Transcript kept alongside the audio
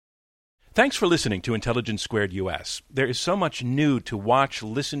Thanks for listening to Intelligence Squared US. There is so much new to watch,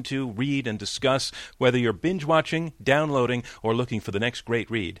 listen to, read, and discuss, whether you're binge-watching, downloading, or looking for the next great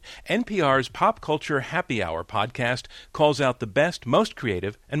read. NPR's Pop Culture Happy Hour podcast calls out the best, most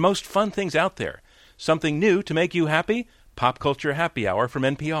creative, and most fun things out there. Something new to make you happy? Pop Culture Happy Hour from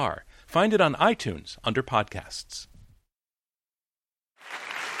NPR. Find it on iTunes under podcasts.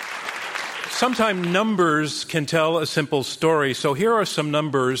 Sometimes numbers can tell a simple story. So here are some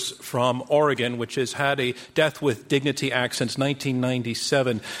numbers from Oregon, which has had a Death with Dignity Act since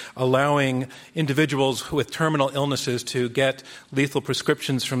 1997, allowing individuals with terminal illnesses to get lethal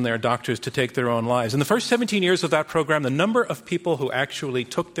prescriptions from their doctors to take their own lives. In the first 17 years of that program, the number of people who actually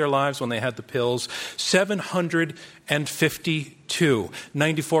took their lives when they had the pills, 752.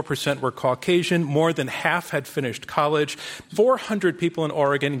 94% were Caucasian. More than half had finished college. 400 people in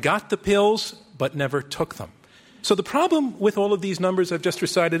Oregon got the pills but never took them. So the problem with all of these numbers I've just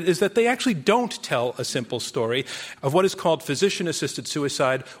recited is that they actually don't tell a simple story of what is called physician-assisted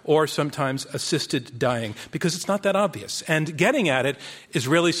suicide or sometimes assisted dying, because it's not that obvious. And getting at it is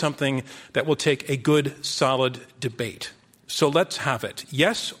really something that will take a good, solid debate. So let's have it.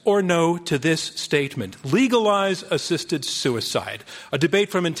 Yes or no to this statement. Legalize assisted suicide. A debate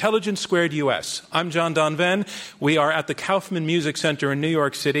from Intelligence Squared US. I'm John Donvan. We are at the Kaufman Music Center in New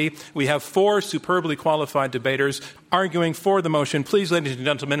York City. We have four superbly qualified debaters arguing for the motion. Please, ladies and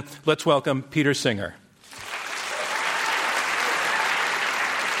gentlemen, let's welcome Peter Singer.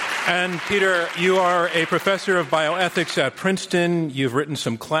 And Peter, you are a professor of bioethics at Princeton. You've written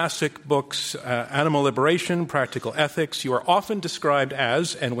some classic books, Animal Liberation, Practical Ethics. You are often described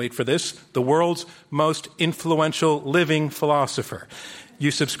as, and wait for this, the world's most influential living philosopher. You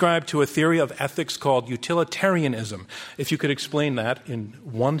subscribe to a theory of ethics called utilitarianism. If you could explain that in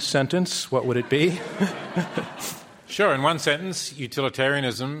one sentence, what would it be? Sure. In one sentence,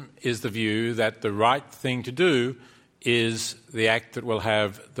 utilitarianism is the view that the right thing to do is the act that will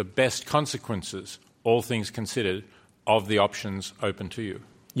have the best consequences, all things considered, of the options open to you.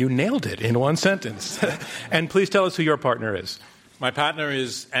 You nailed it in one sentence. And please tell us who your partner is. My partner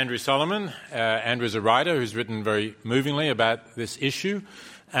is Andrew Solomon. Andrew is a writer who's written very movingly about this issue.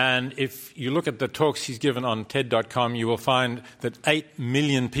 And if you look at the talks he's given on TED.com, you will find that 8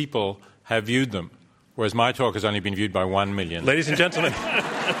 million people have viewed them, whereas my talk has only been viewed by 1 million. Ladies and gentlemen.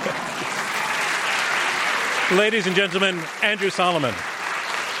 Ladies and gentlemen, Andrew Solomon.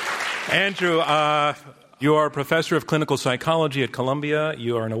 Andrew, you are a professor of clinical psychology at Columbia.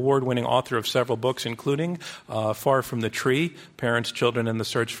 You are an award-winning author of several books, including Far from the Tree, Parents, Children, and the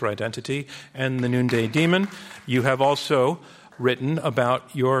Search for Identity, and The Noonday Demon. You have also written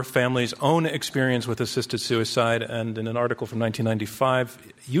about your family's own experience with assisted suicide, and in an article from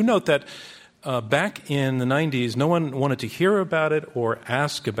 1995, you note that back in the 90s, no one wanted to hear about it or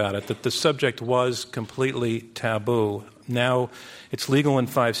ask about it, that the subject was completely taboo. Now it's legal in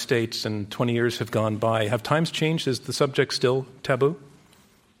 5 states and 20 years have gone by. Have times changed? Is the subject still taboo?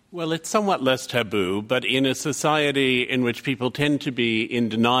 Well, it's somewhat less taboo, but in a society in which people tend to be in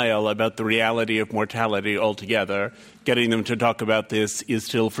denial about the reality of mortality altogether, getting them to talk about this is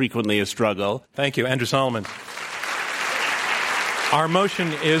still frequently a struggle. Thank you. Andrew Solomon. Our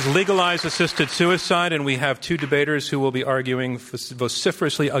motion is legalize assisted suicide, and we have 2 debaters who will be arguing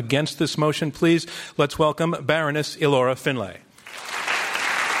vociferously against this motion. Please, let's welcome Baroness Ilora Finlay.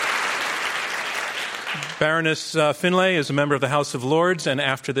 Baroness Finlay is a member of the House of Lords, and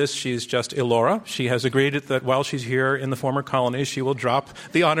after this, she's just Ilora. She has agreed that while she's here in the former colonies, she will drop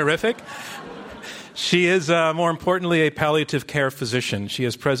the honorific. She is, more importantly, a palliative care physician. She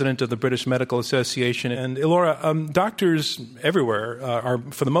is president of the British Medical Association. And, Ilora, doctors everywhere are,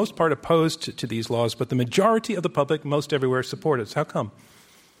 for the most part, opposed to these laws, but the majority of the public, most everywhere, support it. How come?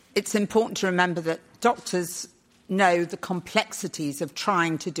 It's important to remember that doctors know the complexities of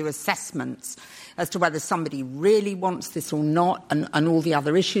trying to do assessments as to whether somebody really wants this or not, and all the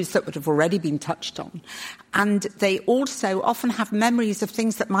other issues that would have already been touched on. And they also often have memories of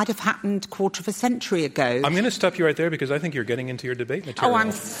things that might have happened a quarter of a century ago. I'm going to stop you right there because I think you're getting into your debate material. Oh,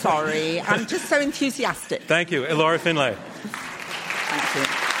 I'm sorry. I'm just so enthusiastic. Thank you. Ilora Finlay. Thank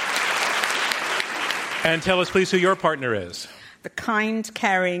you. And tell us, please, who your partner is. The kind,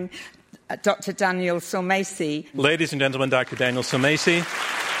 caring Dr. Daniel Sulmacy. Ladies and gentlemen, Dr. Daniel Sulmacy.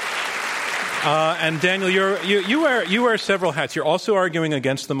 And Daniel, you wear several hats. You're also arguing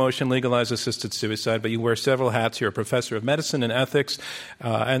against the motion Legalize Assisted Suicide, but you wear several hats. You're a professor of medicine and ethics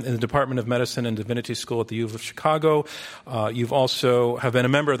and in the Department of Medicine and Divinity School at the U of Chicago. You've also have been a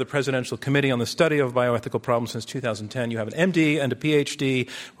member of the Presidential Committee on the Study of Bioethical Problems since 2010. You have an MD and a PhD.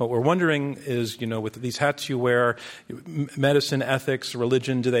 What we're wondering is, with these hats you wear, medicine, ethics,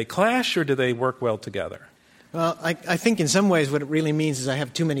 religion, do they clash or do they work well together? Well, I think in some ways what it really means is I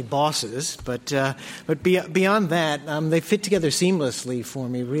have too many bosses, but beyond that, they fit together seamlessly for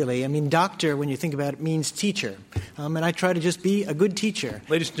me, really. I mean, doctor, when you think about it, means teacher, and I try to just be a good teacher.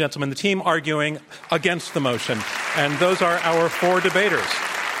 Ladies and gentlemen, the team arguing against the motion, and those are our four debaters.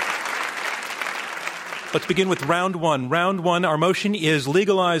 Let's begin with round one. Round one, our motion is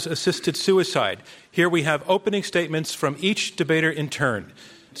Legalize Assisted Suicide. Here we have opening statements from each debater in turn.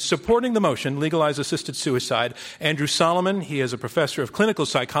 Supporting the motion, Legalize Assisted Suicide, Andrew Solomon. He is a professor of clinical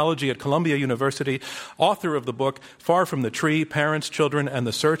psychology at Columbia University, author of the book Far from the Tree, Parents, Children, and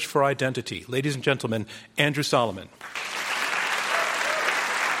the Search for Identity. Ladies and gentlemen, Andrew Solomon.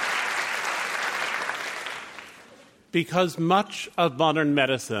 Because much of modern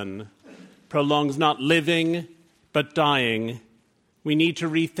medicine prolongs not living, but dying, we need to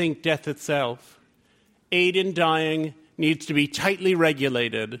rethink death itself. Aid in dying needs to be tightly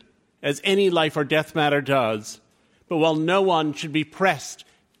regulated, as any life or death matter does. But while no one should be pressed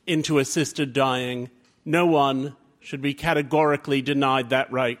into assisted dying, no one should be categorically denied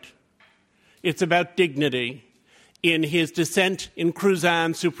that right. It's about dignity. In his dissent in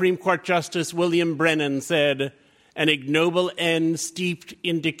Cruzan, Supreme Court Justice William Brennan said, "An ignoble end steeped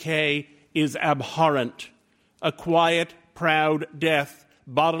in decay is abhorrent. A quiet, proud death,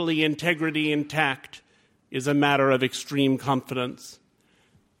 bodily integrity intact, is a matter of extreme confidence."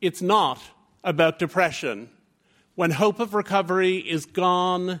 It's not about depression. When hope of recovery is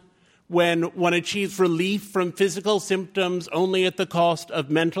gone, when one achieves relief from physical symptoms only at the cost of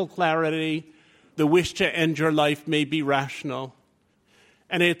mental clarity, the wish to end your life may be rational.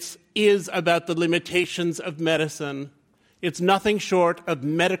 And it is about the limitations of medicine. It's nothing short of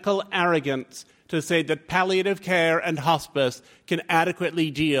medical arrogance to say that palliative care and hospice can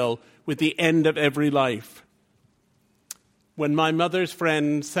adequately deal with the end of every life. When my mother's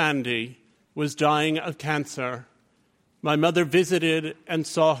friend, Sandy, was dying of cancer, my mother visited and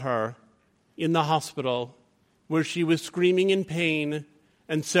saw her in the hospital where she was screaming in pain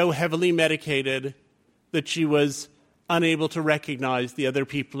and so heavily medicated that she was unable to recognize the other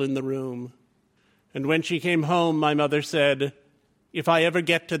people in the room. And when she came home, my mother said, "If I ever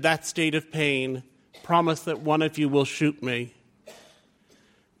get to that state of pain, promise that one of you will shoot me."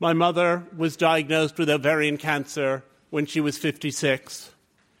 My mother was diagnosed with ovarian cancer when she was 56.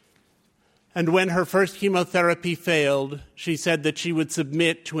 And when her first chemotherapy failed, she said that she would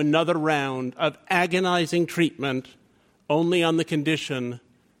submit to another round of agonizing treatment only on the condition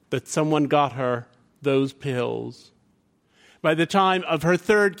that someone got her those pills. By the time of her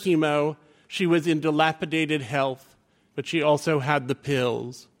third chemo, she was in dilapidated health, but she also had the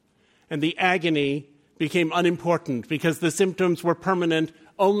pills. And the agony became unimportant because the symptoms were permanent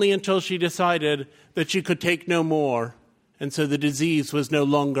only until she decided that she could take no more, and so the disease was no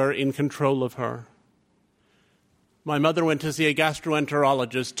longer in control of her. My mother went to see a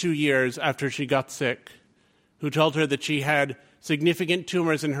gastroenterologist 2 years after she got sick, who told her that she had significant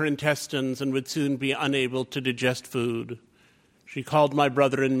tumors in her intestines and would soon be unable to digest food. She called my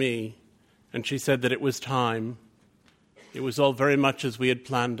brother and me, and she said that it was time. It was all very much as we had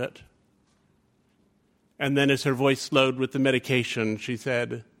planned it. And then as her voice slowed with the medication, she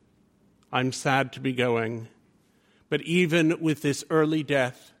said, "I'm sad to be going. But even with this early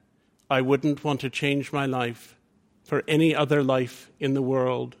death, I wouldn't want to change my life for any other life in the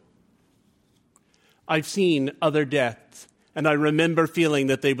world." I've seen other deaths, and I remember feeling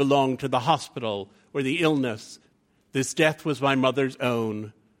that they belonged to the hospital or the illness. This death was my mother's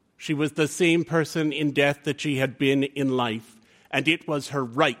own. She was the same person in death that she had been in life, and it was her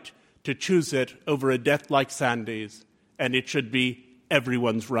right to choose it over a death like Sandy's, and it should be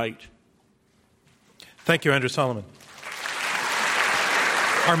everyone's right. Thank you, Andrew Solomon.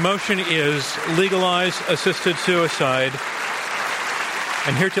 Our motion is Legalize Assisted Suicide.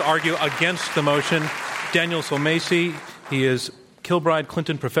 And here to argue against the motion, Daniel Solmacy. He is Kilbride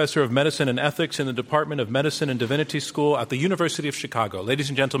Clinton Professor of Medicine and Ethics in the Department of Medicine and Divinity School at the University of Chicago. Ladies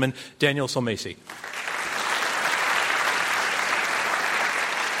and gentlemen, Daniel Solmacy.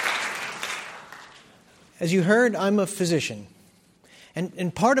 As you heard, I'm a physician.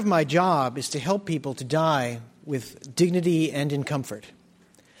 And part of my job is to help people to die with dignity and in comfort.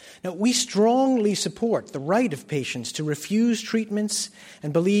 Now, we strongly support the right of patients to refuse treatments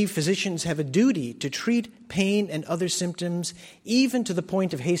and believe physicians have a duty to treat pain and other symptoms, even to the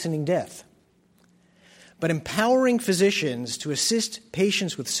point of hastening death. But empowering physicians to assist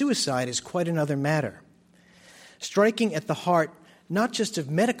patients with suicide is quite another matter, striking at the heart not just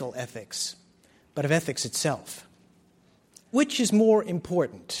of medical ethics, but of ethics itself. Which is more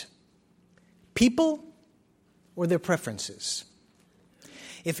important, people or their preferences?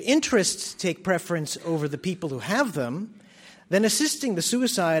 If interests take preference over the people who have them, then assisting the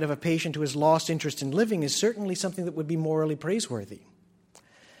suicide of a patient who has lost interest in living is certainly something that would be morally praiseworthy.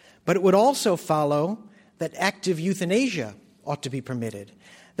 But it would also follow that active euthanasia ought to be permitted,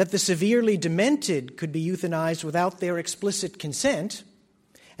 that the severely demented could be euthanized without their explicit consent,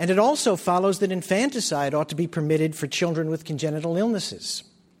 and it also follows that infanticide ought to be permitted for children with congenital illnesses.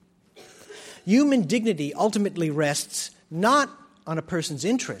 Human dignity ultimately rests not on a person's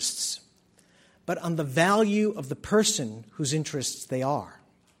interests, but on the value of the person whose interests they are.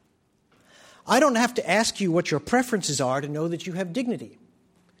 I don't have to ask you what your preferences are to know that you have dignity.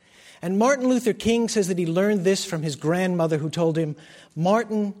 And Martin Luther King says that he learned this from his grandmother, who told him,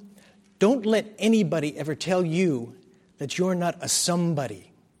 "Martin, don't let anybody ever tell you that you're not a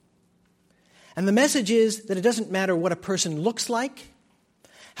somebody." And the message is that it doesn't matter what a person looks like,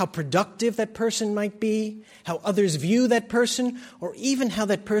 how productive that person might be, how others view that person, or even how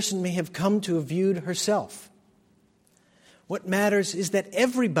that person may have come to have viewed herself. What matters is that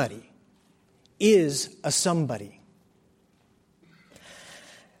everybody is a somebody.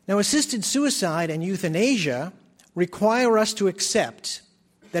 Now, assisted suicide and euthanasia require us to accept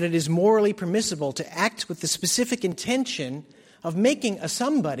that it is morally permissible to act with the specific intention of making a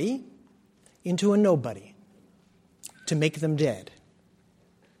somebody into a nobody, to make them dead.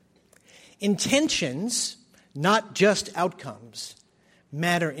 Intentions, not just outcomes,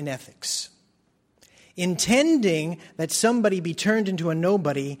 matter in ethics. Intending that somebody be turned into a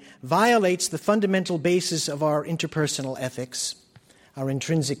nobody violates the fundamental basis of our interpersonal ethics, our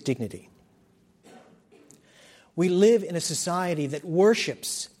intrinsic dignity. We live in a society that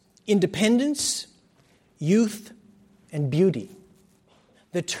worships independence, youth, and beauty.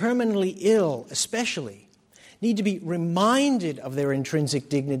 The terminally ill, especially, need to be reminded of their intrinsic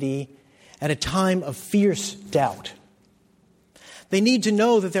dignity at a time of fierce doubt. They need to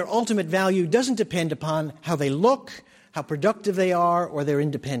know that their ultimate value doesn't depend upon how they look, how productive they are, or their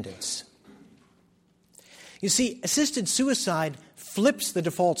independence. You see, assisted suicide flips the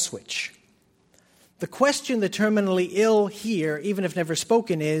default switch. The question the terminally ill hear, even if never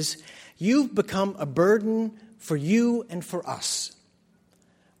spoken, is, "You've become a burden for you and for us.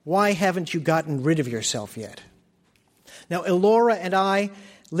 Why haven't you gotten rid of yourself yet?" Now, Elora and I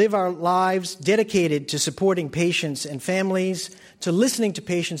live our lives dedicated to supporting patients and families, to listening to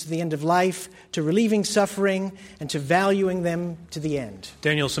patients at the end of life, to relieving suffering, and to valuing them to the end.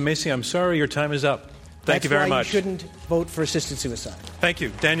 Daniel Salmasi, I'm sorry, your time is up. Thank you very much. That's why you shouldn't vote for assisted suicide. Thank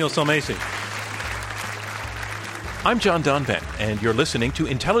you. Daniel Salmasi. I'm John Donvan, and you're listening to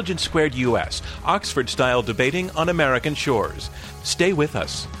Intelligence Squared US, Oxford-style debating on American shores. Stay with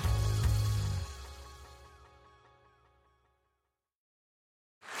us.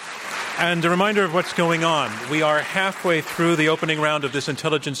 And a reminder of what's going on. We are halfway through the opening round of this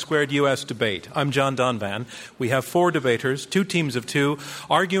Intelligence Squared U.S. debate. I'm John Donvan. We have 4 debaters, 2 teams of 2,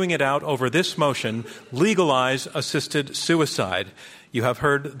 arguing it out over this motion, Legalize Assisted Suicide. You have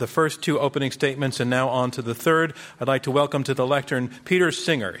heard the first 2 opening statements, and now on to the third. I'd like to welcome to the lectern Peter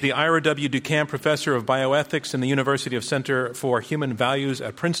Singer, the Ira W. DuCamp Professor of Bioethics in the University of Center for Human Values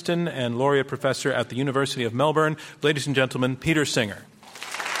at Princeton and Laureate Professor at the University of Melbourne. Ladies and gentlemen, Peter Singer.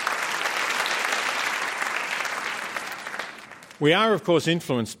 We are, of course,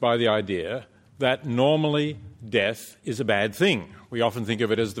 influenced by the idea that normally death is a bad thing. We often think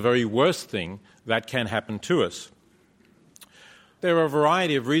of it as the very worst thing that can happen to us. There are a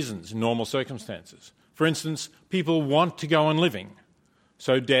variety of reasons in normal circumstances. For instance, people want to go on living,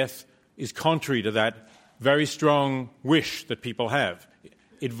 so death is contrary to that very strong wish that people have.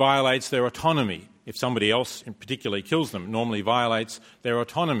 It violates their autonomy. If somebody else in particular kills them, it normally violates their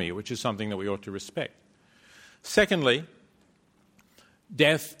autonomy, which is something that we ought to respect. Secondly,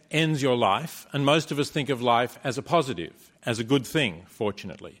 death ends your life, and most of us think of life as a positive, as a good thing,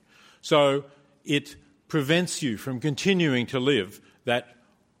 fortunately. So it prevents you from continuing to live that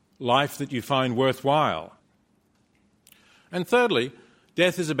life that you find worthwhile. And thirdly,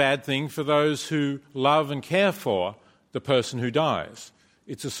 death is a bad thing for those who love and care for the person who dies.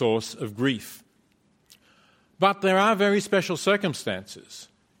 It's a source of grief. But there are very special circumstances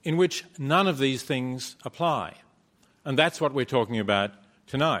in which none of these things apply. And that's what we're talking about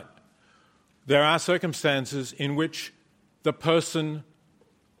tonight. There are circumstances in which the person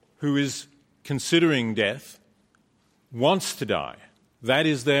who is considering death wants to die. That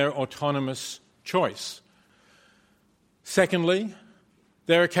is their autonomous choice. Secondly,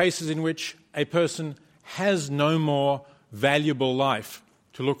 there are cases in which a person has no more valuable life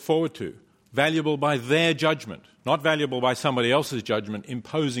to look forward to, valuable by their judgment, not valuable by somebody else's judgment,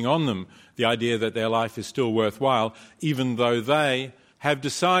 imposing on them the idea that their life is still worthwhile, even though they have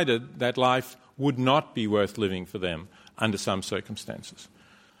decided that life would not be worth living for them under some circumstances.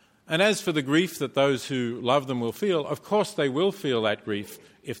 And as for the grief that those who love them will feel, of course they will feel that grief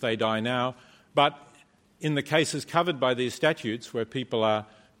if they die now, but in the cases covered by these statutes where people are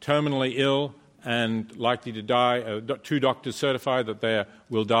terminally ill and likely to die, 2 doctors certify that they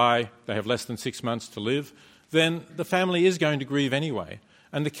will die, they have less than 6 months to live, then the family is going to grieve anyway.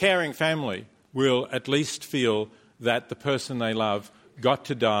 And the caring family will at least feel that the person they love got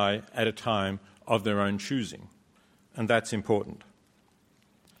to die at a time of their own choosing. And that's important.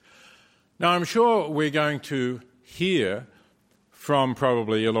 Now, I'm sure we're going to hear from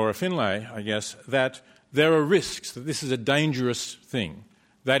probably Laura Finlay, I guess, that there are risks, that this is a dangerous thing,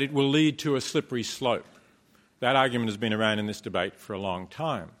 that it will lead to a slippery slope. That argument has been around in this debate for a long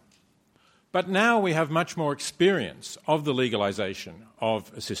time. But now we have much more experience of the legalisation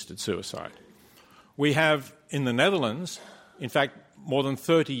of assisted suicide. We have, in the Netherlands, in fact, more than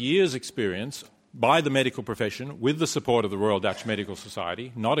 30 years' experience by the medical profession, with the support of the Royal Dutch Medical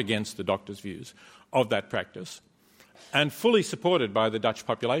Society, not against the doctors' views, of that practice, and fully supported by the Dutch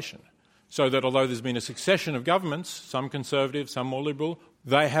population. So that although there's been a succession of governments, some conservative, some more liberal,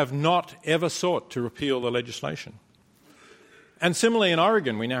 they have not ever sought to repeal the legislation. And similarly in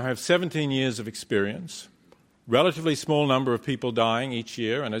Oregon, we now have 17 years of experience, relatively small number of people dying each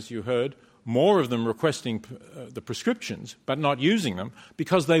year, and as you heard, more of them requesting the prescriptions but not using them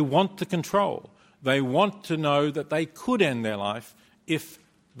because they want the control. They want to know that they could end their life if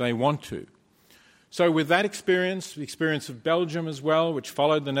they want to. So with that experience, the experience of Belgium as well, which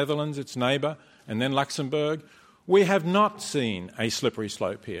followed the Netherlands, its neighbour, and then Luxembourg, we have not seen a slippery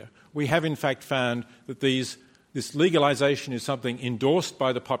slope here. We have in fact found that this legalisation is something endorsed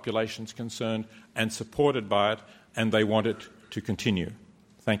by the populations concerned and supported by it, and they want it to continue.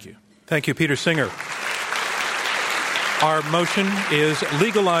 Thank you. Thank you, Peter Singer. Our motion is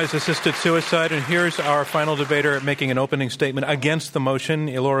Legalize Assisted Suicide, and here's our final debater making an opening statement against the motion,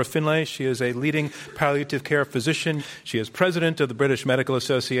 Laura Finlay. She is a leading palliative care physician. She is president of the British Medical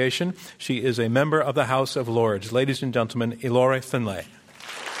Association. She is a member of the House of Lords. Ladies and gentlemen, Laura Finlay.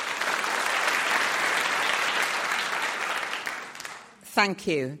 Thank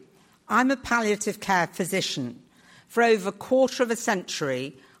you. I'm a palliative care physician. For over a quarter of a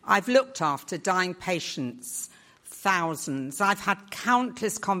century, I've looked after dying patients, thousands. I've had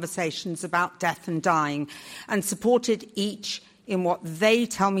countless conversations about death and dying and supported each in what they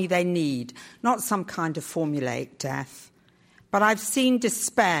tell me they need, not some kind of formulaic death. But I've seen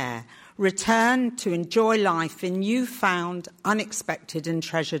despair return to enjoy life in newfound, unexpected and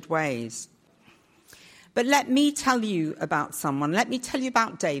treasured ways. But let me tell you about someone. Let me tell you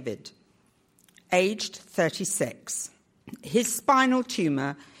about David, aged 36. His spinal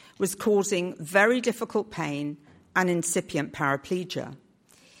tumour was causing very difficult pain and incipient paraplegia.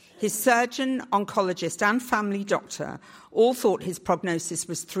 His surgeon, oncologist and family doctor all thought his prognosis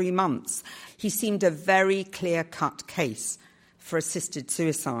was 3 months. He seemed a very clear-cut case for assisted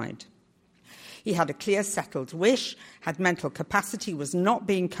suicide. He had a clear, settled wish, had mental capacity, was not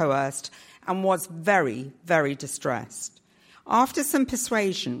being coerced, and was very, very distressed. After some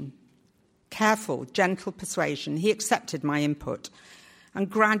persuasion, careful, gentle persuasion, he accepted my input, and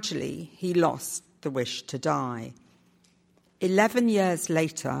gradually he lost the wish to die. 11 years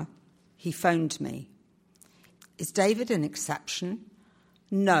later, he phoned me. Is David an exception?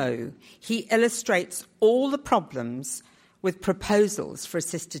 No. He illustrates all the problems with proposals for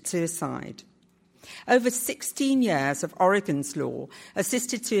assisted suicide. Over 16 years of Oregon's law,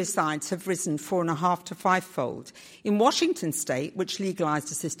 assisted suicides have risen 4.5 to 5-fold. In Washington state, which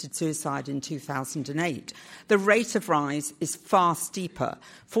legalized assisted suicide in 2008, the rate of rise is far steeper,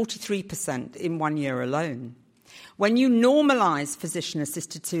 43% in 1 year alone. When you normalize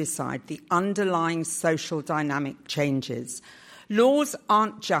physician-assisted suicide, the underlying social dynamic changes. Laws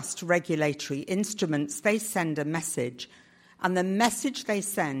aren't just regulatory instruments, they send a message. And the message they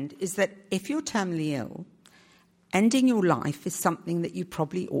send is that if you're terminally ill, ending your life is something that you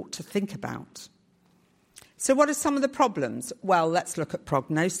probably ought to think about. So what are some of the problems? Well, let's look at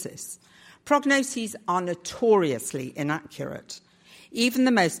prognosis. Prognoses are notoriously inaccurate. Even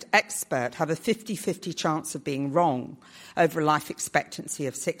the most expert have a 50-50 chance of being wrong over a life expectancy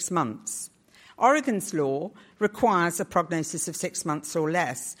of 6 months. Oregon's law requires a prognosis of 6 months or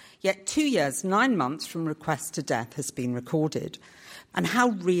less, yet 2 years, 9 months from request to death has been recorded. And how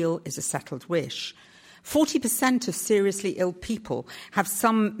real is a settled wish? 40% of seriously ill people have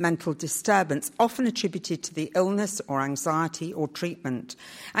some mental disturbance, often attributed to the illness or anxiety or treatment.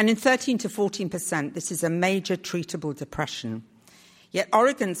 And in 13 to 14%, this is a major treatable depression. Yet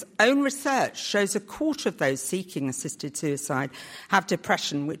Oregon's own research shows a quarter of those seeking assisted suicide have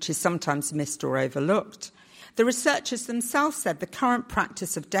depression, which is sometimes missed or overlooked. The researchers themselves said the current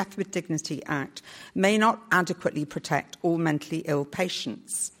practice of Death with Dignity Act may not adequately protect all mentally ill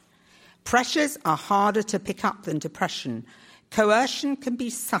patients. Pressures are harder to pick up than depression. Coercion can be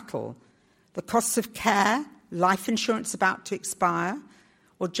subtle. The costs of care, life insurance about to expire,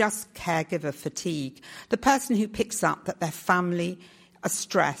 or just caregiver fatigue. The person who picks up that their family are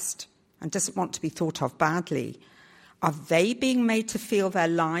stressed and doesn't want to be thought of badly. Are they being made to feel their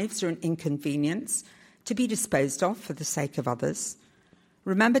lives are an inconvenience, to be disposed of for the sake of others?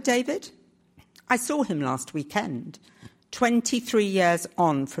 Remember David? I saw him last weekend. 23 years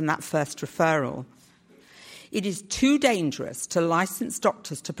on from that first referral. It is too dangerous to license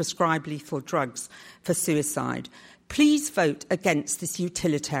doctors to prescribe lethal drugs for suicide. Please vote against this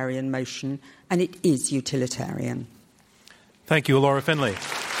utilitarian motion, and it is utilitarian. Thank you, Laura Finley.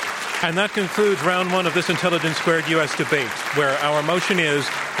 And that concludes round one of this Intelligence Squared U.S. debate, where our motion is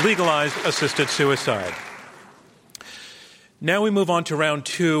legalize assisted suicide. Now we move on to round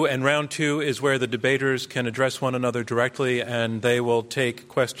two, and round two is where the debaters can address one another directly, and they will take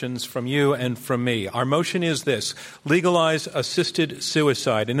questions from you and from me. Our motion is this: legalize assisted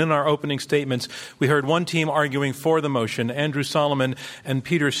suicide. And in our opening statements, we heard one team arguing for the motion, Andrew Solomon and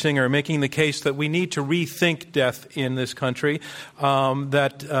Peter Singer, making the case that we need to rethink death in this country,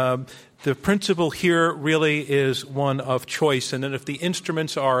 the principle here really is one of choice, and that if the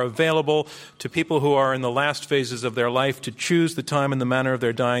instruments are available to people who are in the last phases of their life to choose the time and the manner of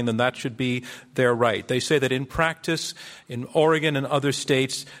their dying, then that should be their right. They say that in practice, in Oregon and other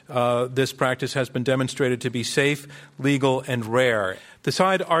states, this practice has been demonstrated to be safe, legal, and rare. The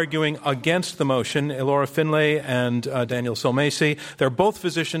side arguing against the motion, Laura Finley and Daniel Solmesi, they're both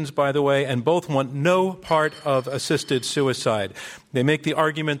physicians, by the way, and both want no part of assisted suicide. They make the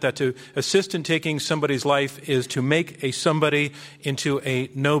argument that to assist in taking somebody's life is to make a somebody into a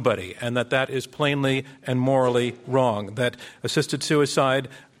nobody, and that is plainly and morally wrong, that assisted suicide,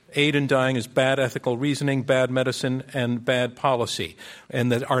 aid in dying, is bad ethical reasoning, bad medicine, and bad policy, and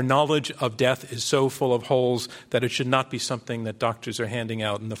that our knowledge of death is so full of holes that it should not be something that doctors are handing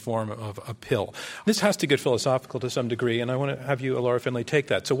out in the form of a pill. This has to get philosophical to some degree, and I want to have you, Laura Finley, take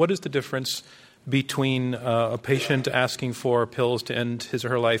that. So what is the difference between a patient asking for pills to end his or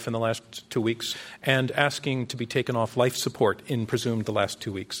her life in the last 2 weeks and asking to be taken off life support in presumed the last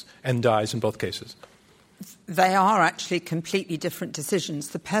 2 weeks and dies in both cases? They are actually completely different decisions.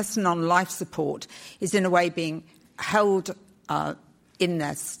 The person on life support is in a way being held in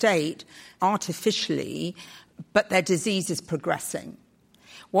their state artificially, but their disease is progressing.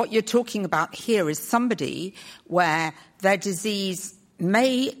 What you're talking about here is somebody where their disease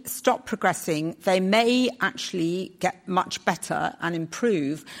may stop progressing, they may actually get much better and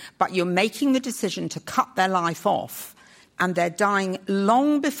improve, but you're making the decision to cut their life off, and they're dying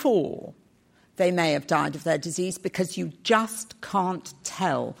long before they may have died of their disease because you just can't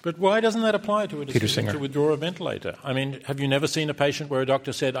tell. But why doesn't that apply to a decision Singer. to withdraw a ventilator? I mean, have you never seen a patient where a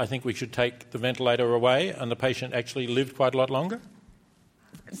doctor said, I think we should take the ventilator away, and the patient actually lived quite a lot longer?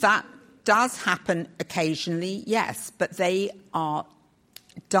 That does happen occasionally, yes, but they are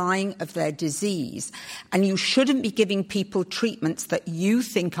dying of their disease, and you shouldn't be giving people treatments that you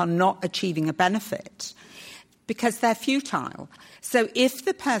think are not achieving a benefit because they're futile. So if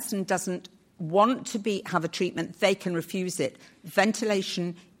the person doesn't want to have a treatment, they can refuse it.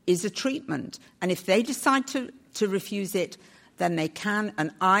 Ventilation is a treatment, and if they decide to refuse it, then they can,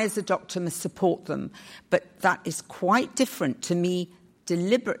 and I as a doctor must support them. But that is quite different to me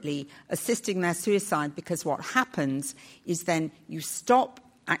deliberately assisting their suicide, because what happens is then you stop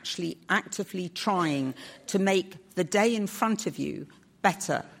actually actively trying to make the day in front of you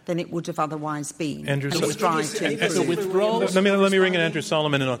better than it would have otherwise been. Andrew, the withdrawal. Let me ring in Andrew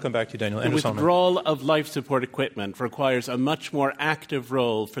Solomon, and I'll come back to you, Daniel. The withdrawal of life support equipment requires a much more active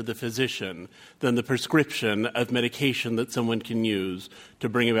role for the physician than the prescription of medication that someone can use to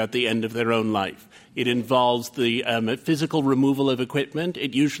bring about the end of their own life. It involves the physical removal of equipment.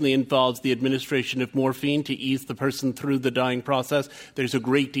 It usually involves the administration of morphine to ease the person through the dying process. There's a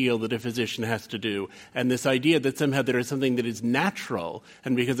great deal that a physician has to do. And this idea that somehow there is something that is natural,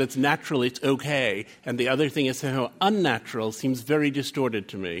 and because because it's natural, it's okay, and the other thing is somehow unnatural seems very distorted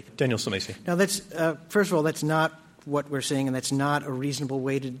to me. Daniel Sulmasy. Now, that's first of all, that's not what we're saying, and that's not a reasonable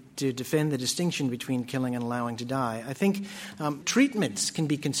way to defend the distinction between killing and allowing to die. I think treatments can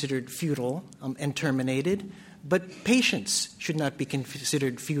be considered futile and terminated, but patients should not be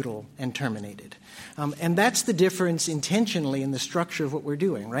considered futile and terminated. And that's the difference intentionally in the structure of what we're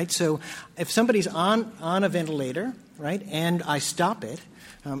doing, right? So if somebody's on a ventilator, right, and I stop it,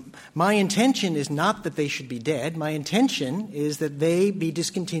 my intention is not that they should be dead. My intention is that they be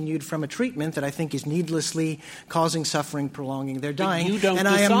discontinued from a treatment that I think is needlessly causing suffering, prolonging their dying. But you don't and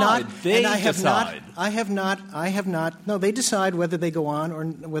decide. I am not. They and I have decide. not. I have not. No, they decide whether they go on or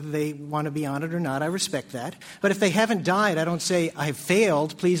whether they want to be on it or not. I respect that. But if they haven't died, I don't say I have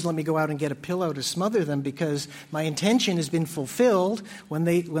failed. Please let me go out and get a pillow to smother them, because my intention has been fulfilled when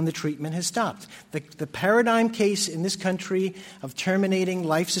the treatment has stopped. The paradigm case in this country of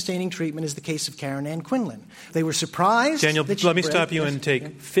terminating life-sustaining treatment is the case of Karen Ann Quinlan. They were surprised. Daniel, that let me stop you and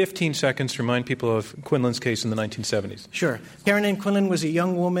take 15 seconds to remind people of Quinlan's case in the 1970s. Sure. Karen Ann Quinlan was a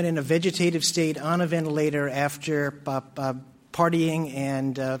young woman in a vegetative state on a ventilator after partying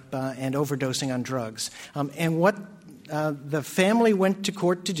and overdosing on drugs. And what the family went to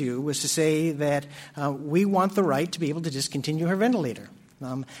court to do was to say that we want the right to be able to discontinue her ventilator.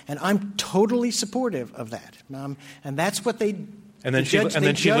 And I'm totally supportive of that. And that's what they... And then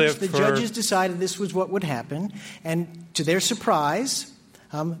the the judges decided this was what would happen. And to their surprise,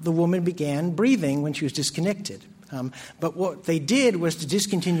 the woman began breathing when she was disconnected. But what they did was to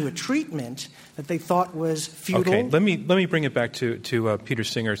discontinue a treatment that they thought was futile. Okay, let me bring it back to Peter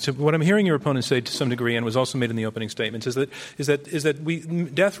Singer. So what I'm hearing your opponent say to some degree, and was also made in the opening statements, is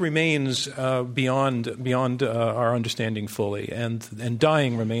that death remains beyond our understanding fully, and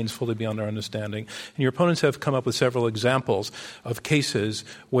dying remains fully beyond our understanding. And your opponents have come up with several examples of cases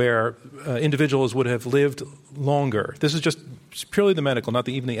where individuals would have lived longer. This is just purely the medical, not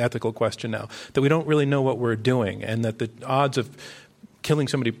even the ethical question now, that we don't really know what we're doing, and that the odds of killing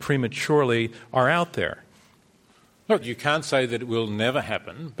somebody prematurely are out there. Look, you can't say that it will never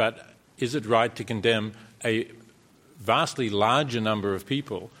happen, but is it right to condemn a vastly larger number of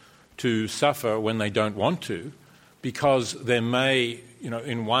people to suffer when they don't want to, because there may,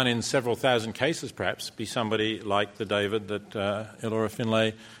 in one in several thousand cases perhaps, be somebody like the David that Elora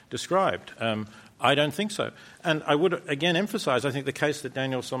Finlay described? I don't think so. And I would again emphasise, I think the case that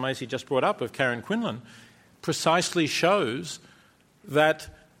Daniel Sulmasy just brought up of Karen Quinlan precisely shows that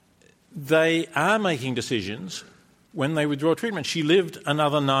they are making decisions when they withdraw treatment. She lived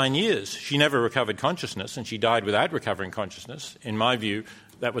another 9 years. She never recovered consciousness, and she died without recovering consciousness. In my view,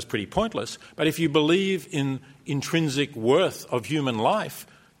 that was pretty pointless. But if you believe in intrinsic worth of human life,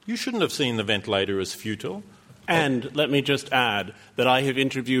 you shouldn't have seen the ventilator as futile. And let me just add that I have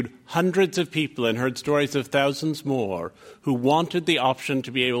interviewed hundreds of people and heard stories of thousands more who wanted the option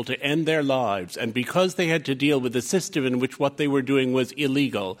to be able to end their lives, and because they had to deal with a system in which what they were doing was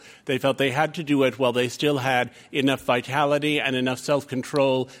illegal, they felt they had to do it while they still had enough vitality and enough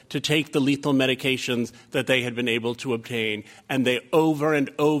self-control to take the lethal medications that they had been able to obtain. And they over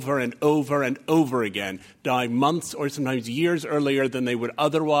and over and over and over again die months or sometimes years earlier than they would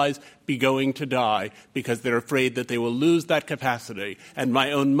otherwise be going to die, because they're afraid that they will lose that capacity. And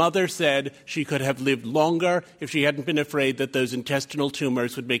my own mother said she could have lived longer if she hadn't been afraid that those intestinal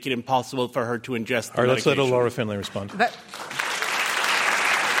tumors would make it impossible for her to ingest the All right, let's let medication. Elora Finlay respond.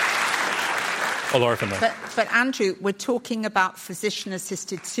 Elora Finlay. But Andrew, we're talking about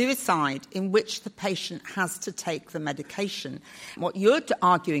physician-assisted suicide in which the patient has to take the medication. What you're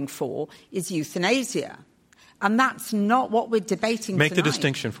arguing for is euthanasia. And that's not what we're debating Make tonight. the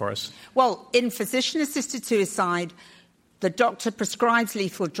distinction for us. Well, in physician-assisted suicide, the doctor prescribes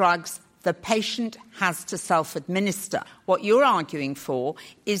lethal drugs. The patient has to self-administer. What you're arguing for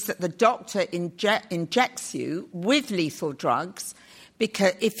is that the doctor injects you with lethal drugs,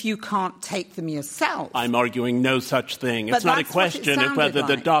 because if you can't take them yourself. I'm arguing no such thing. It's not a question of whether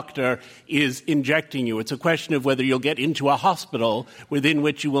the doctor is injecting you. It's a question of whether you'll get into a hospital within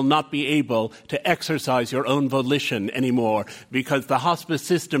which you will not be able to exercise your own volition anymore, because the hospice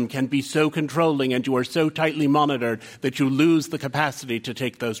system can be so controlling and you are so tightly monitored that you lose the capacity to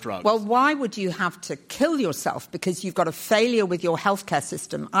take those drugs. Well, why would you have to kill yourself because you've got a failure with your healthcare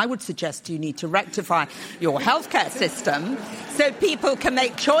system? I would suggest you need to rectify your healthcare system so people can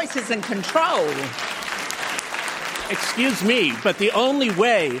make choices and control. Excuse me, but the only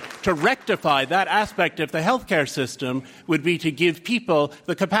way to rectify that aspect of the healthcare system would be to give people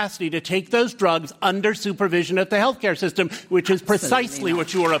the capacity to take those drugs under supervision of the healthcare system, which is precisely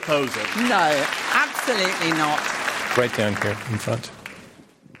what you are opposing. No, absolutely not. Right down here in front.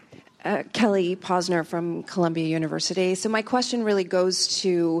 Kelly Posner from Columbia University. So my question really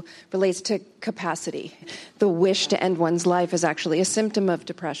relates to capacity. The wish to end one's life is actually a symptom of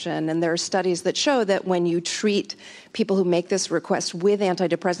depression, and there are studies that show that when you treat people who make this request with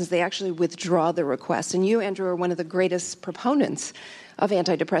antidepressants, they actually withdraw the request. And you, Andrew, are one of the greatest proponents of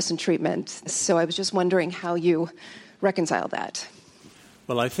antidepressant treatment. So I was just wondering how you reconcile that.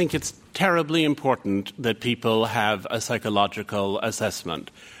 Well, I think it's terribly important that people have a psychological assessment.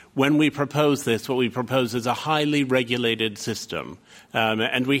 When we propose this, what we propose is a highly regulated system.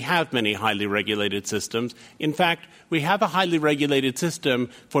 And we have many highly regulated systems. In fact, we have a highly regulated system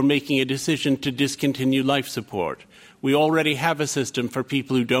for making a decision to discontinue life support. We already have a system for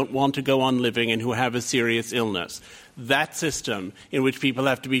people who don't want to go on living and who have a serious illness. That system, in which people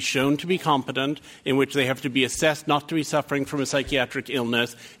have to be shown to be competent, in which they have to be assessed not to be suffering from a psychiatric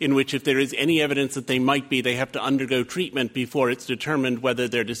illness, in which if there is any evidence that they might be, they have to undergo treatment before it's determined whether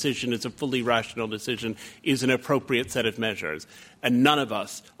their decision is a fully rational decision, is an appropriate set of measures. And none of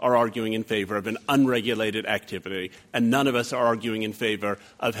us are arguing in favor of an unregulated activity, and none of us are arguing in favor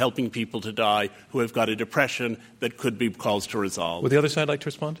of helping people to die who have got a depression that could be cause to resolve. Would the other side like to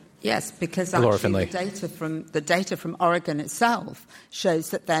respond? Yes, because actually the data from Oregon itself shows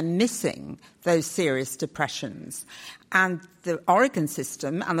that they're missing those serious depressions. And the Oregon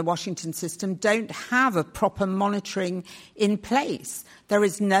system and the Washington system don't have a proper monitoring in place. There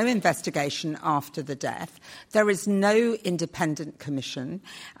is no investigation after the death. There is no independent commission.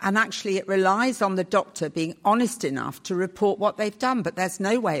 And actually it relies on the doctor being honest enough to report what they've done. But there's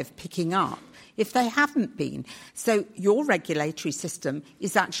no way of picking up if they haven't been. So your regulatory system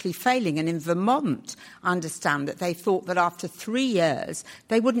is actually failing. And in Vermont, I understand that they thought that after 3 years,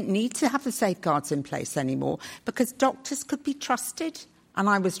 they wouldn't need to have the safeguards in place anymore because doctors could be trusted. And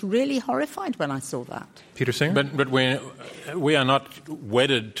I was really horrified when I saw that. Peter Singer? But we are not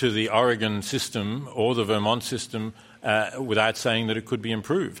wedded to the Oregon system or the Vermont system without saying that it could be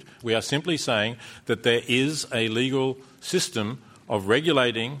improved. We are simply saying that there is a legal system of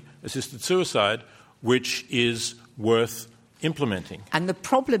regulating assisted suicide which is worth implementing. And the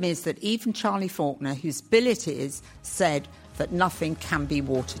problem is that even Charlie Faulkner, whose bill it is, said that nothing can be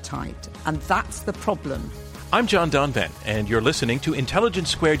watertight. And that's the problem. I'm John Donvan, and you're listening to Intelligence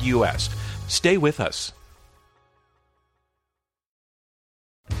Squared US. Stay with us.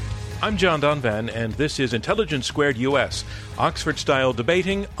 I'm John Donvan, and this is Intelligence Squared US, Oxford-style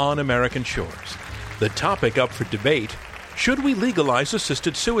debating on American shores. The topic up for debate: should we legalize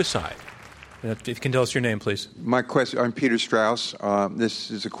assisted suicide? If you can tell us your name, please. My question, I'm Peter Strauss.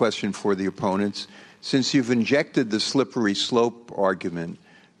 This is a question for the opponents. Since you've injected the slippery slope argument,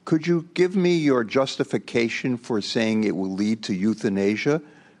 could you give me your justification for saying it will lead to euthanasia,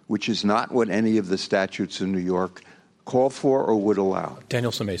 which is not what any of the statutes in New York call for or would allow?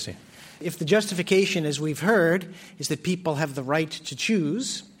 Daniel Samesi. If the justification, as we've heard, is that people have the right to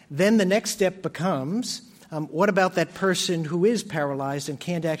choose, then the next step becomes, what about that person who is paralyzed and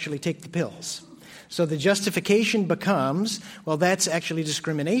can't actually take the pills? So the justification becomes, well, that's actually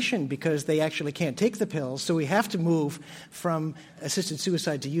discrimination because they actually can't take the pills, so we have to move from assisted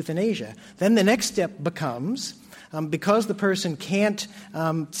suicide to euthanasia. Then the next step becomes, because the person can't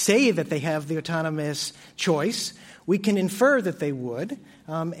say that they have the autonomous choice, we can infer that they would,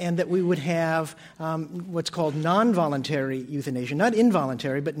 and that we would have what's called non-voluntary euthanasia, not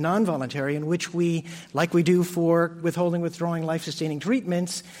involuntary, but non-voluntary, in which we, like we do for withholding, withdrawing, life-sustaining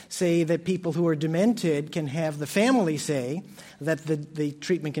treatments, say that people who are demented can have the family say that the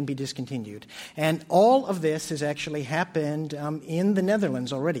treatment can be discontinued. And all of this has actually happened in the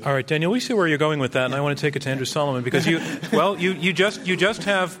Netherlands already. All right, Daniel, we see where you're going with that, and I want to take it to Andrew Solomon because you just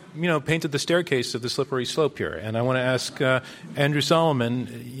have painted the staircase of the slippery slope here, and I want to ask Andrew Solomon.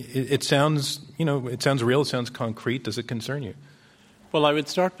 It sounds real. It sounds concrete. Does it concern you? Well, I would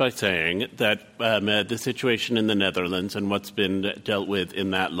start by saying that the situation in the Netherlands and what's been dealt with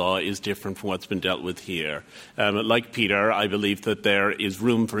in that law is different from what's been dealt with here. Like Peter, I believe that there is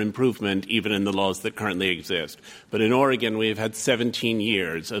room for improvement even in the laws that currently exist. But in Oregon, we have had 17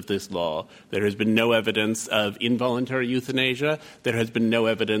 years of this law. There has been no evidence of involuntary euthanasia. There has been no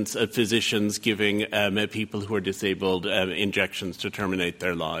evidence of physicians giving people who are disabled injections to terminate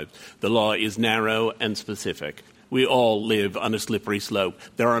their lives. The law is narrow and specific. We all live on a slippery slope.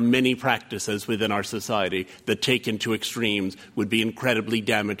 There are many practices within our society that, taken to extremes, would be incredibly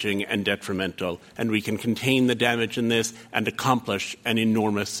damaging and detrimental. And we can contain the damage in this and accomplish an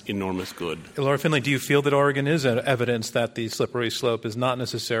enormous, enormous good. Laura Finley, do you feel that Oregon is evidence that the slippery slope is not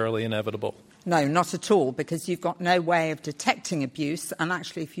necessarily inevitable? No, not at all, because you've got no way of detecting abuse. And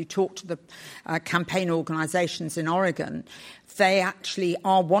actually, if you talk to the campaign organisations in Oregon, they actually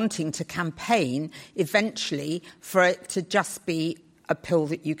are wanting to campaign eventually for it to just be a pill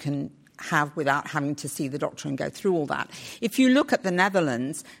that you can have without having to see the doctor and go through all that. If you look at the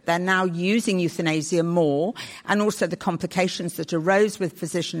Netherlands, they're now using euthanasia more, and also the complications that arose with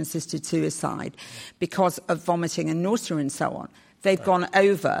physician-assisted suicide because of vomiting and nausea and so on. They've gone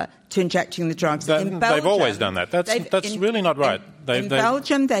over to injecting the drugs. In Belgium, they've always done that. That's really not right. In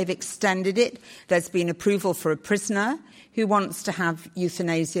Belgium, they've extended it. There's been approval for a prisoner who wants to have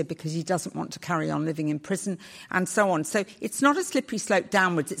euthanasia because he doesn't want to carry on living in prison, and so on. So it's not a slippery slope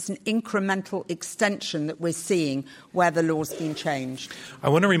downwards. It's an incremental extension that we're seeing where the law's been changed. I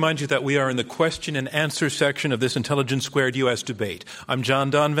want to remind you that we are in the question and answer section of this Intelligence Squared U.S. debate. I'm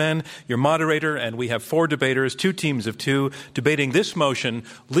John Donvan, your moderator, and we have 4 debaters, 2 teams of 2, debating this motion,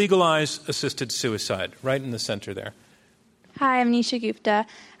 Legalize Assisted Suicide, right in the center there. Hi, I'm Nisha Gupta.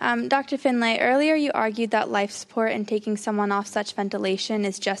 Dr. Finlay, earlier you argued that life support and taking someone off such ventilation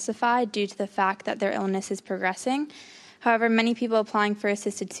is justified due to the fact that their illness is progressing. However, many people applying for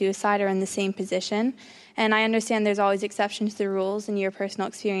assisted suicide are in the same position, and I understand there's always exceptions to the rules in your personal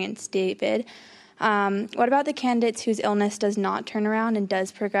experience, David. What about the candidates whose illness does not turn around and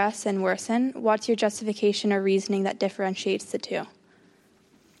does progress and worsen? What's your justification or reasoning that differentiates the two?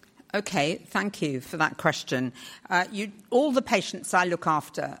 Okay, thank you for that question. All the patients I look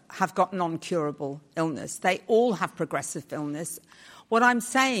after have got non-curable illness. They all have progressive illness. What I'm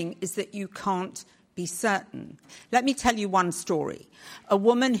saying is that you can't be certain. Let me tell you one story. A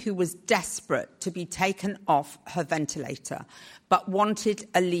woman who was desperate to be taken off her ventilator but wanted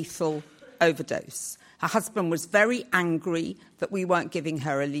a lethal overdose. Her husband was very angry that we weren't giving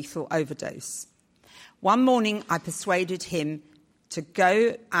her a lethal overdose. One morning I persuaded him to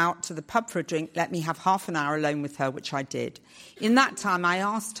go out to the pub for a drink, let me have half an hour alone with her, which I did. In that time, I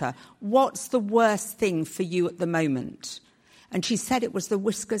asked her, what's the worst thing for you at the moment? And she said it was the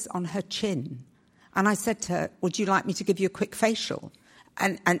whiskers on her chin. And I said to her, would you like me to give you a quick facial?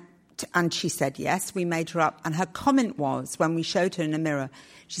 And she said yes. We made her up. And her comment was, when we showed her in a mirror,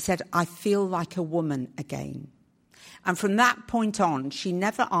 she said, I feel like a woman again. And from that point on, she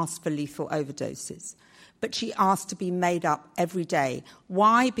never asked for lethal overdoses. But she asked to be made up every day.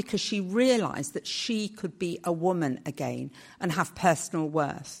 Why? Because she realised that she could be a woman again and have personal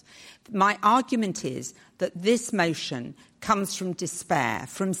worth. My argument is that this motion comes from despair,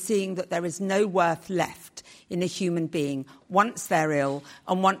 from seeing that there is no worth left in a human being once they're ill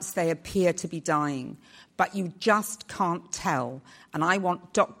and once they appear to be dying. But you just can't tell. And I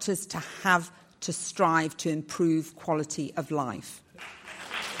want doctors to have to strive to improve quality of life.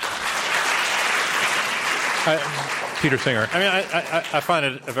 Peter Singer. I mean, I find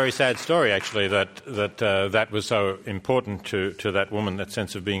it a very sad story, actually, that was so important to that woman, that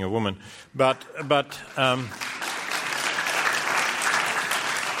sense of being a woman. But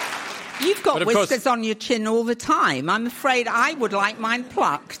you've got whiskers on your chin all the time. I'm afraid I would like mine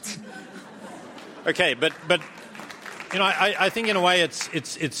plucked. Okay, but you know, I think in a way it's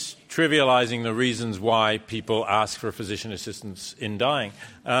trivializing the reasons why people ask for physician assistance in dying.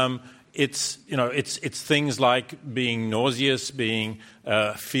 It's things like being nauseous,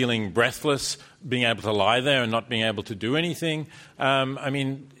 feeling breathless, being able to lie there and not being able to do anything.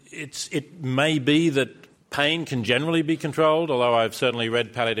 It may be that pain can generally be controlled, although I've certainly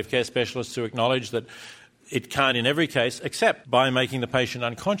read palliative care specialists who acknowledge that it can't in every case, except by making the patient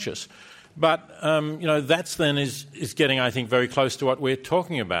unconscious. But that's then is getting, I think, very close to what we're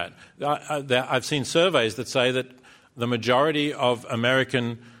talking about. I've seen surveys that say that the majority of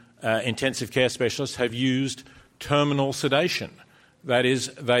American intensive care specialists have used terminal sedation. That is,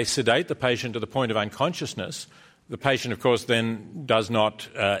 they sedate the patient to the point of unconsciousness. The patient, of course, then does not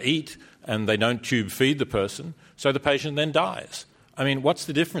eat, and they don't tube feed the person, so the patient then dies. I mean, what's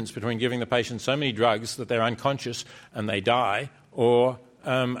the difference between giving the patient so many drugs that they're unconscious and they die, or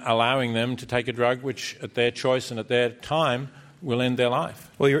allowing them to take a drug which, at their choice and at their time, will end their life?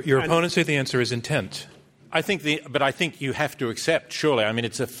 Well, your opponents say the answer is intent. But I think you have to accept, surely, I mean,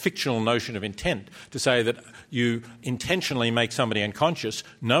 it's a fictional notion of intent to say that you intentionally make somebody unconscious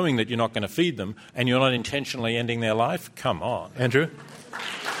knowing that you're not going to feed them and you're not intentionally ending their life. Come on. Andrew?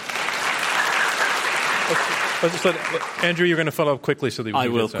 Andrew, you're going to follow up quickly so that we I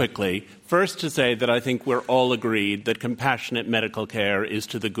will quickly. First, to say that I think we're all agreed that compassionate medical care is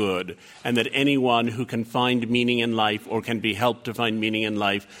to the good, and that anyone who can find meaning in life or can be helped to find meaning in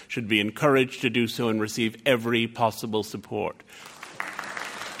life should be encouraged to do so and receive every possible support.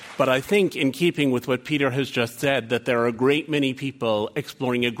 But I think, in keeping with what Peter has just said, that there are a great many people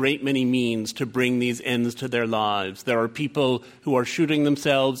exploring a great many means to bring these ends to their lives. There are people who are shooting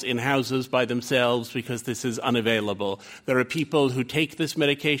themselves in houses by themselves because this is unavailable. There are people who take this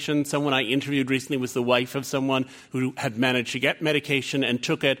medication. Someone I interviewed recently was the wife of someone who had managed to get medication and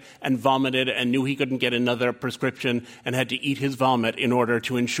took it and vomited and knew he couldn't get another prescription and had to eat his vomit in order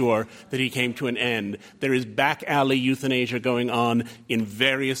to ensure that he came to an end. There is back alley euthanasia going on in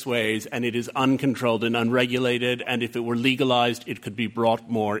various ways, and it is uncontrolled and unregulated, and if it were legalized, it could be brought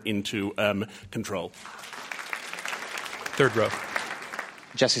more into control. Third row.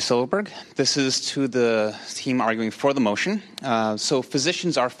 Jesse Silverberg. This is to the team arguing for the motion. So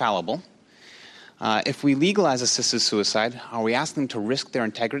physicians are fallible. If we legalize assisted suicide, are we asking them to risk their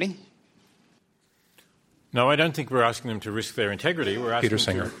integrity? No, I don't think we're asking them to risk their integrity. We're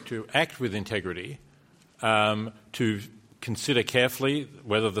asking them to act with integrity, to consider carefully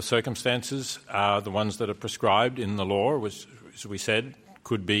whether the circumstances are the ones that are prescribed in the law, which, as we said,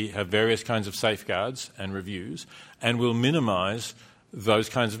 could have various kinds of safeguards and reviews, and will minimize those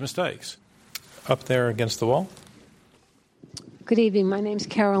kinds of mistakes. Up there against the wall. Good evening. My name's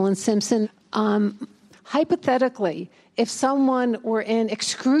Carolyn Simpson. Hypothetically, if someone were in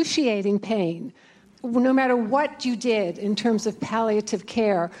excruciating pain, no matter what you did in terms of palliative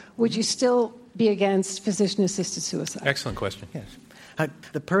care, would you still be against physician-assisted suicide? Excellent question. Yes.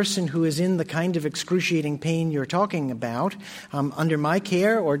 The person who is in the kind of excruciating pain you're talking about, under my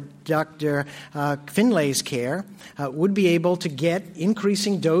care or Dr. Finlay's care, would be able to get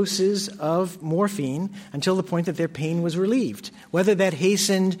increasing doses of morphine until the point that their pain was relieved, whether that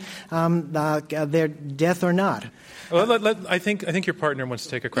hastened their death or not. Well, I think your partner wants to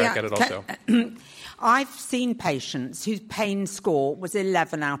take a crack at it also. I've seen patients whose pain score was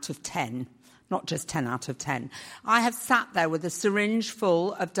 11 out of 10. Not just 10 out of 10. I have sat there with a syringe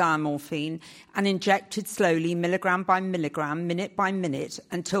full of diamorphine and injected slowly, milligram by milligram, minute by minute,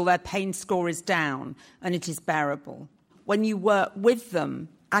 until their pain score is down and it is bearable. When you work with them,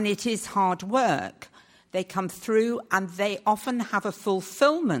 and it is hard work, they come through and they often have a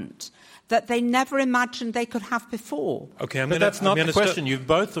fulfillment that they never imagined they could have before. Okay, but that's not the question. You've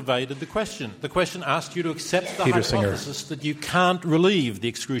both evaded the question. The question asked you to accept the hypothesis that you can't relieve the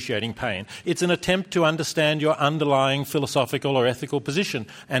excruciating pain. It's an attempt to understand your underlying philosophical or ethical position,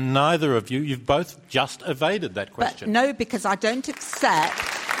 and neither of you've both just evaded that question. But no, because I don't accept...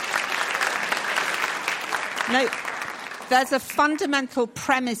 No, there's a fundamental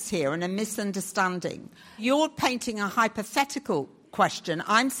premise here and a misunderstanding. You're painting a hypothetical question.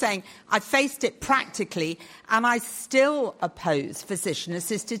 I'm saying I faced it practically, and I still oppose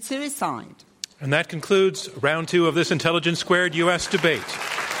physician-assisted suicide. And that concludes round 2 of this Intelligence Squared U.S. debate,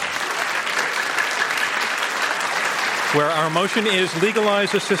 where our motion is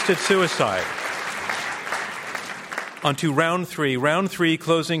legalize assisted suicide. On to round 3. Round 3,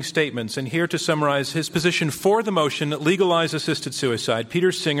 closing statements. And here to summarize his position for the motion, legalize assisted suicide,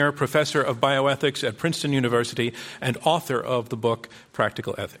 Peter Singer, professor of bioethics at Princeton University and author of the book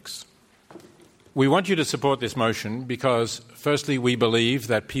Practical Ethics. We want you to support this motion because, firstly, we believe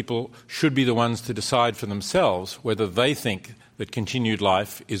that people should be the ones to decide for themselves whether they think that continued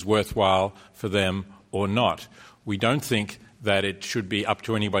life is worthwhile for them or not. We don't think that it should be up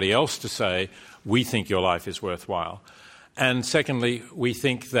to anybody else to say, we think your life is worthwhile. And secondly, we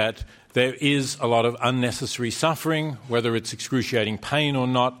think that there is a lot of unnecessary suffering, whether it's excruciating pain or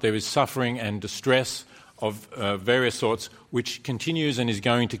not. There is suffering and distress of various sorts, which continues and is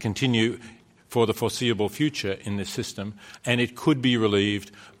going to continue for the foreseeable future in this system. And it could be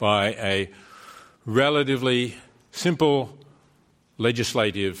relieved by a relatively simple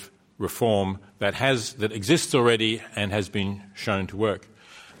legislative reform that exists already and has been shown to work.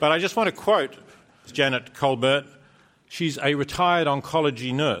 But I just want to quote Janet Colbert. She's a retired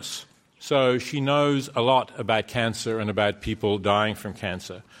oncology nurse, so she knows a lot about cancer and about people dying from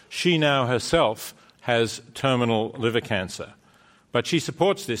cancer. She now herself has terminal liver cancer. But she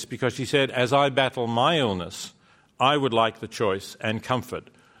supports this because she said, as I battle my illness, I would like the choice and comfort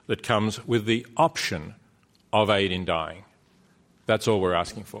that comes with the option of aid in dying. That's all we're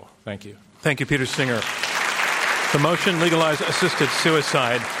asking for. Thank you. Thank you, Peter Singer. The motion, legalize assisted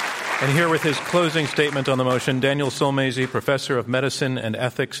suicide. And here with his closing statement on the motion, Daniel Sulmazy, professor of medicine and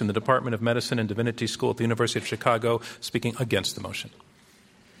ethics in the Department of Medicine and Divinity School at the University of Chicago, speaking against the motion.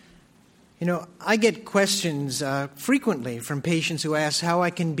 You know, I get questions frequently from patients who ask how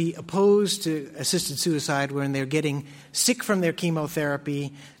I can be opposed to assisted suicide when they're getting sick from their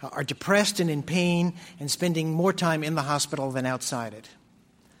chemotherapy, are depressed and in pain, and spending more time in the hospital than outside it.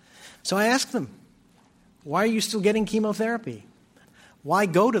 So I ask them, why are you still getting chemotherapy? Why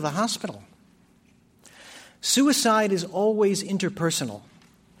go to the hospital? Suicide is always interpersonal.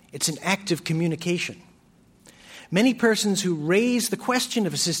 It's an act of communication. Many persons who raise the question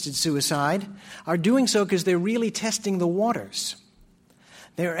of assisted suicide are doing so because they're really testing the waters.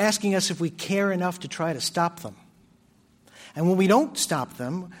 They're asking us if we care enough to try to stop them. And when we don't stop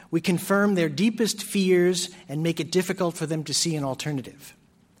them, we confirm their deepest fears and make it difficult for them to see an alternative.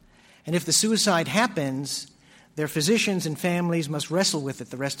 And if the suicide happens, their physicians and families must wrestle with it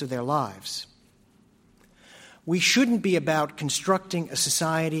the rest of their lives. We shouldn't be about constructing a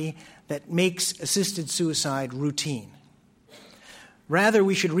society that makes assisted suicide routine. Rather,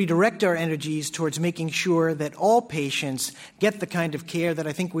 we should redirect our energies towards making sure that all patients get the kind of care that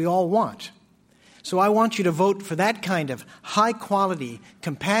I think we all want. So I want you to vote for that kind of high-quality,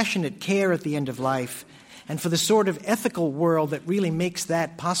 compassionate care at the end of life, and for the sort of ethical world that really makes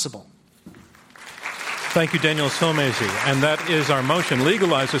that possible. Thank you, Daniel Sulmazy. And that is our motion,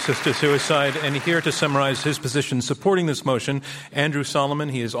 Legalize Assisted Suicide. And here to summarize his position supporting this motion, Andrew Solomon.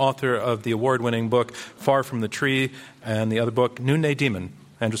 He is author of the award-winning book, Far from the Tree, and the other book, Noonday Demon.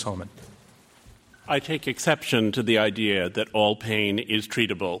 Andrew Solomon. I take exception to the idea that all pain is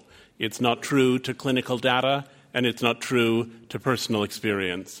treatable. It's not true to clinical data, and it's not true to personal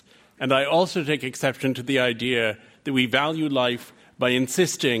experience. And I also take exception to the idea that we value life by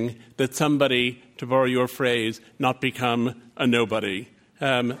insisting that somebody, to borrow your phrase, not become a nobody.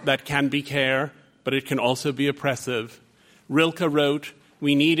 That can be care, but it can also be oppressive. Rilke wrote,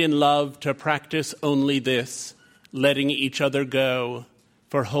 "We need in love to practice only this, letting each other go,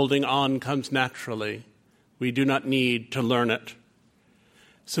 for holding on comes naturally. We do not need to learn it."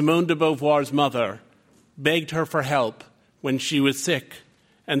 Simone de Beauvoir's mother begged her for help when she was sick,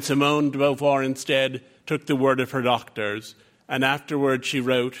 and Simone de Beauvoir instead took the word of her doctors. And afterward she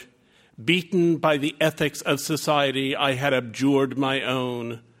wrote, "Beaten by the ethics of society, I had abjured my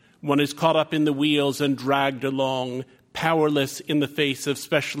own. One is caught up in the wheels and dragged along, powerless in the face of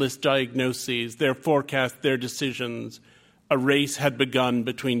specialist diagnoses, their forecasts, their decisions. A race had begun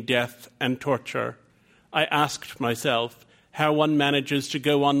between death and torture. I asked myself how one manages to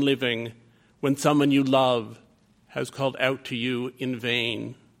go on living when someone you love has called out to you in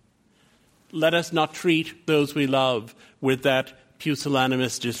vain." Let us not treat those we love with that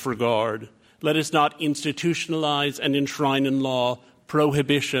pusillanimous disregard. Let us not institutionalize and enshrine in law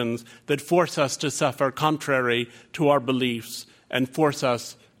prohibitions that force us to suffer contrary to our beliefs and force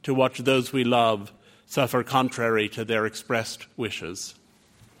us to watch those we love suffer contrary to their expressed wishes.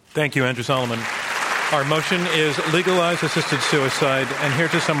 Thank you, Andrew Solomon. Our motion is Legalize Assisted Suicide, and here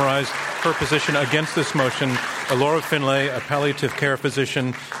to summarize her position against this motion, Laura Finlay, a palliative care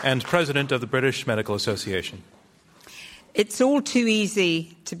physician and president of the British Medical Association. It's all too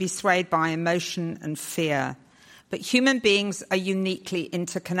easy to be swayed by emotion and fear, but human beings are uniquely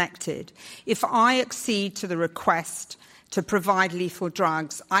interconnected. If I accede to the request to provide lethal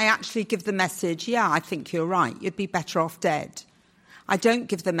drugs, I actually give the message, yeah, I think you're right, you'd be better off dead. I don't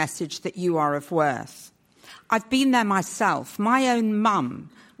give the message that you are of worth. I've been there myself. My own mum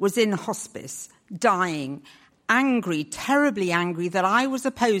was in hospice, dying, angry, terribly angry that I was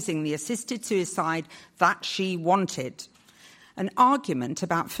opposing the assisted suicide that she wanted. An argument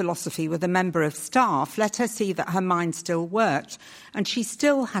about philosophy with a member of staff let her see that her mind still worked and she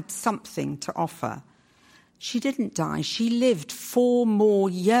still had something to offer. She didn't die. She lived 4 more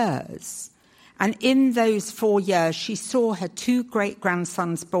years. And in those 4 years, she saw her 2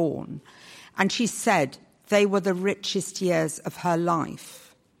 great-grandsons born. And she said they were the richest years of her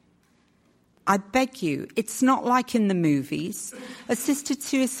life. I beg you, it's not like in the movies. Assisted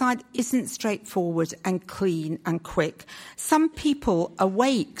suicide isn't straightforward and clean and quick. Some people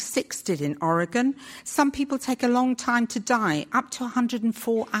awake, 6 did in Oregon. Some people take a long time to die, up to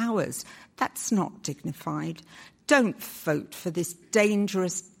 104 hours. That's not dignified. Don't vote for this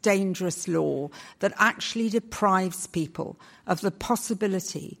dangerous, dangerous law that actually deprives people of the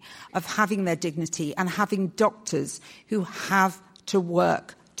possibility of having their dignity and having doctors who have to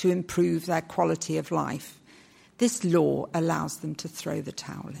work to improve their quality of life. This law allows them to throw the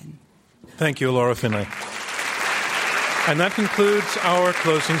towel in. Thank you, Laura Finlay. And that concludes our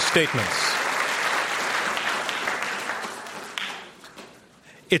closing statements.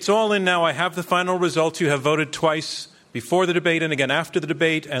 It's all in now. I have the final results. You have voted twice before the debate and again after the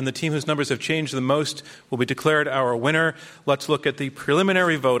debate, and the team whose numbers have changed the most will be declared our winner. Let's look at the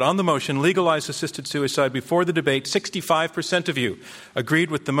preliminary vote on the motion, Legalize Assisted Suicide. Before the debate, 65% of you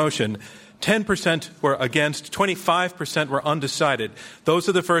agreed with the motion. 10% were against, 25% were undecided. Those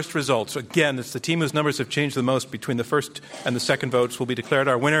are the first results. Again, it's the team whose numbers have changed the most between the first and the second votes will be declared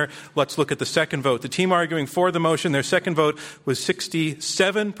our winner. Let's look at the second vote. The team arguing for the motion, their second vote was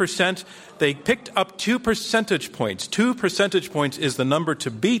 67%. They picked up 2 percentage points. 2 percentage points is the number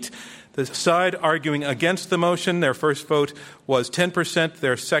to beat. The side arguing against the motion, their first vote was 10%.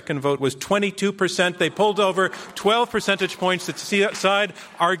 Their second vote was 22%. They pulled over 12 percentage points. The side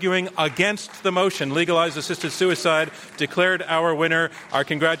arguing against the motion, Legalize Assisted Suicide, declared our winner. Our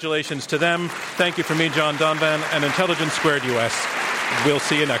congratulations to them. Thank you from me, John Donvan, and Intelligence Squared US. We'll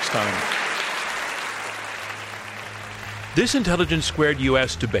see you next time. This Intelligence Squared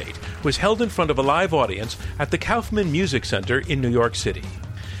US debate was held in front of a live audience at the Kaufman Music Center in New York City.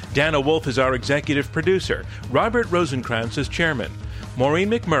 Dana Wolf is our executive producer. Robert Rosencrantz is chairman. Maureen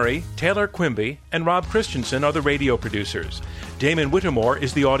McMurray, Taylor Quimby, and Rob Christensen are the radio producers. Damon Whittemore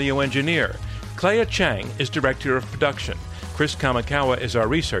is the audio engineer. Clea Chang is director of production. Chris Kamikawa is our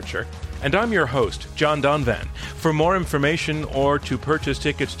researcher. And I'm your host, John Donvan. For more information or to purchase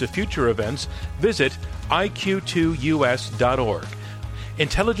tickets to future events, visit iq2us.org.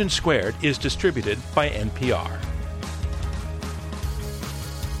 Intelligence Squared is distributed by NPR.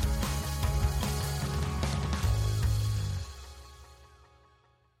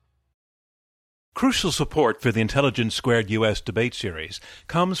 Crucial support for the Intelligence Squared U.S. debate series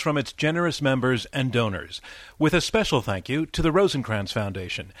comes from its generous members and donors, with a special thank you to the Rosencrantz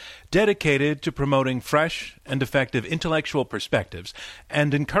Foundation, dedicated to promoting fresh and effective intellectual perspectives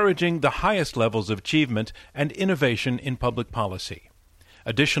and encouraging the highest levels of achievement and innovation in public policy.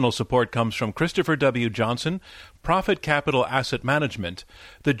 Additional support comes from Christopher W. Johnson, Profit Capital Asset Management,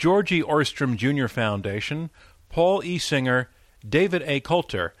 the Georgie Orstrom Jr. Foundation, Paul E. Singer, David A.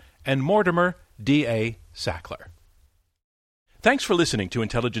 Coulter, and Mortimer D.A. Sackler. Thanks for listening to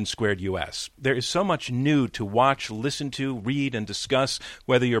Intelligence Squared U.S. There is so much new to watch, listen to, read, and discuss,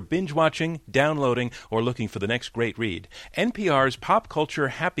 whether you're binge-watching, downloading, or looking for the next great read. NPR's Pop Culture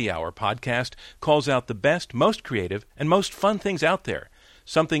Happy Hour podcast calls out the best, most creative, and most fun things out there.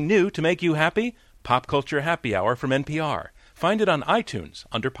 Something new to make you happy? Pop Culture Happy Hour from NPR. Find it on iTunes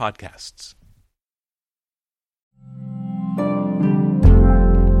under podcasts.